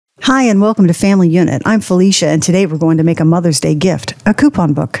Hi and welcome to Family Unit. I'm Felicia and today we're going to make a Mother's Day gift, a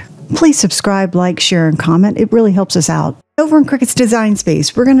coupon book. Please subscribe, like, share, and comment. It really helps us out. Over in Cricut's Design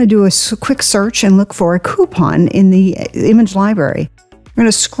Space, we're going to do a quick search and look for a coupon in the image library. We're going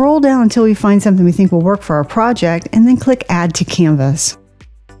to scroll down until we find something we think will work for our project and then click Add to Canvas.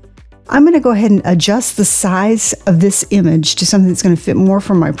 I'm going to go ahead and adjust the size of this image to something that's going to fit more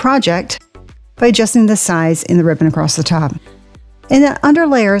for my project by adjusting the size in the ribbon across the top. And then under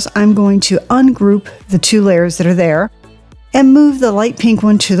layers, I'm going to ungroup the two layers that are there and move the light pink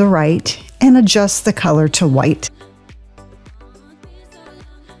one to the right and adjust the color to white.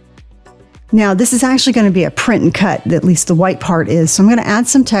 Now this is actually going to be a print and cut, at least the white part is. So I'm going to add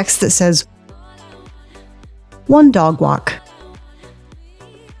some text that says, "One dog walk."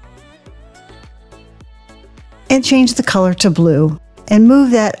 And change the color to blue and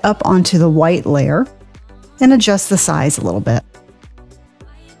move that up onto the white layer and adjust the size a little bit.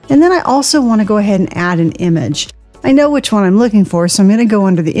 And then I also want to go ahead and add an image. I know which one I'm looking for, so I'm going to go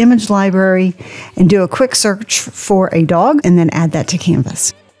under the image library and do a quick search for a dog and then add that to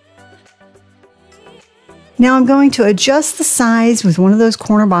Canvas. Now I'm going to adjust the size with one of those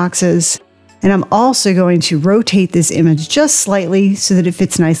corner boxes, and I'm also going to rotate this image just slightly so that it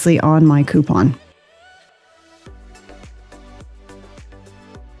fits nicely on my coupon.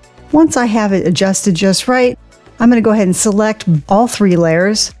 Once I have it adjusted just right, I'm going to go ahead and select all three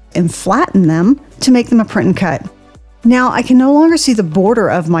layers and flatten them to make them a print and cut. Now I can no longer see the border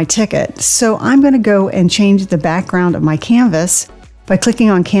of my ticket, so I'm going to go and change the background of my canvas by clicking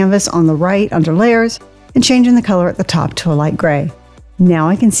on Canvas on the right under Layers and changing the color at the top to a light gray. Now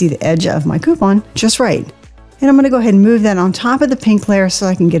I can see the edge of my coupon just right. And I'm going to go ahead and move that on top of the pink layer so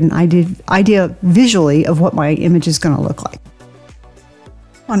I can get an idea visually of what my image is going to look like.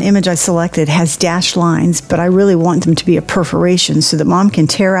 One image I selected has dashed lines, but I really want them to be a perforation so that Mom can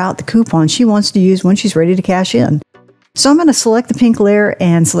tear out the coupon she wants to use when she's ready to cash in. So I'm going to select the pink layer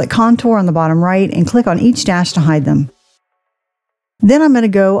and select Contour on the bottom right and click on each dash to hide them. Then I'm going to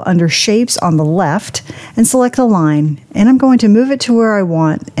go under Shapes on the left and select a line, and I'm going to move it to where I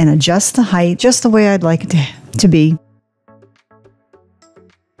want and adjust the height just the way I'd like it to be.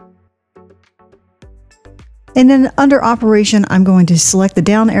 And then under Operation, I'm going to select the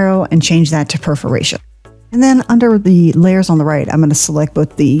down arrow and change that to Perforation. And then under the layers on the right, I'm going to select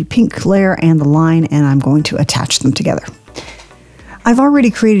both the pink layer and the line, and I'm going to attach them together. I've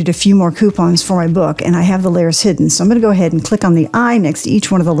already created a few more coupons for my book, and I have the layers hidden. So I'm going to go ahead and click on the eye next to each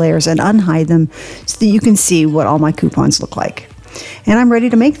one of the layers and unhide them so that you can see what all my coupons look like. And I'm ready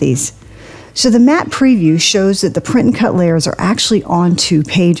to make these. So the matte preview shows that the print and cut layers are actually on 2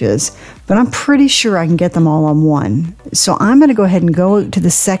 pages, but I'm pretty sure I can get them all on one. So I'm going to go ahead and go to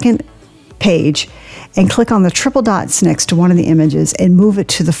the second page and click on the triple dots next to one of the images and move it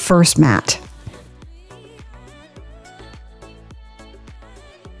to the first matte.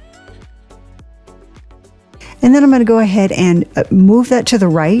 And then I'm going to go ahead and move that to the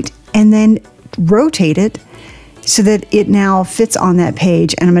right and then rotate it so that it now fits on that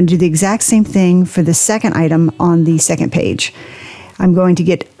page. And I'm going to do the exact same thing for the second item on the second page. I'm going to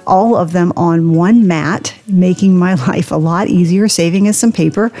get all of them on one mat, making my life a lot easier, saving us some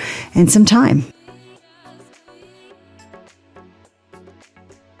paper and some time.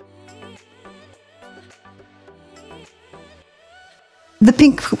 The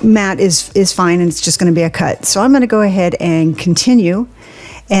pink mat is fine, and it's just going to be a cut. So I'm going to go ahead and continue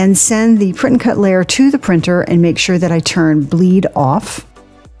and send the print and cut layer to the printer and make sure that I turn bleed off.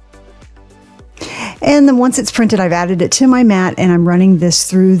 And then once it's printed, I've added it to my mat, and I'm running this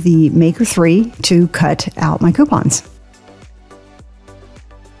through the Maker 3 to cut out my coupons.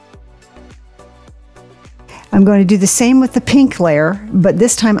 I'm going to do the same with the pink layer, but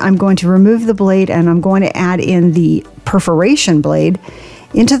this time I'm going to remove the blade and I'm going to add in the perforation blade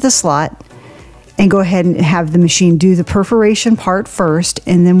into the slot and go ahead and have the machine do the perforation part first,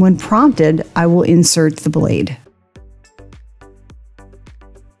 and then when prompted, I will insert the blade.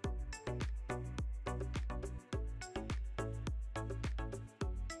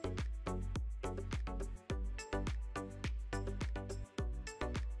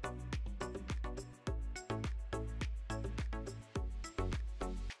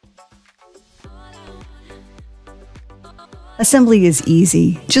 Assembly is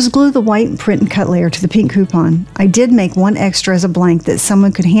easy. Just glue the white print and cut layer to the pink coupon. I did make one extra as a blank that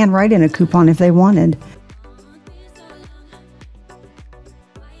someone could hand write in a coupon if they wanted.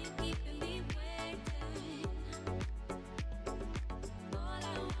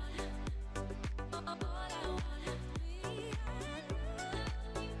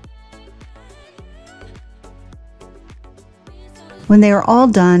 When they are all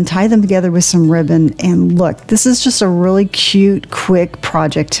done, tie them together with some ribbon, and look, this is just a really cute, quick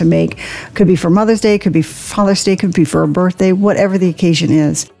project to make. Could be for Mother's Day, could be Father's Day, could be for a birthday, whatever the occasion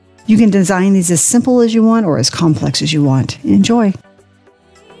is. You can design these as simple as you want or as complex as you want. Enjoy.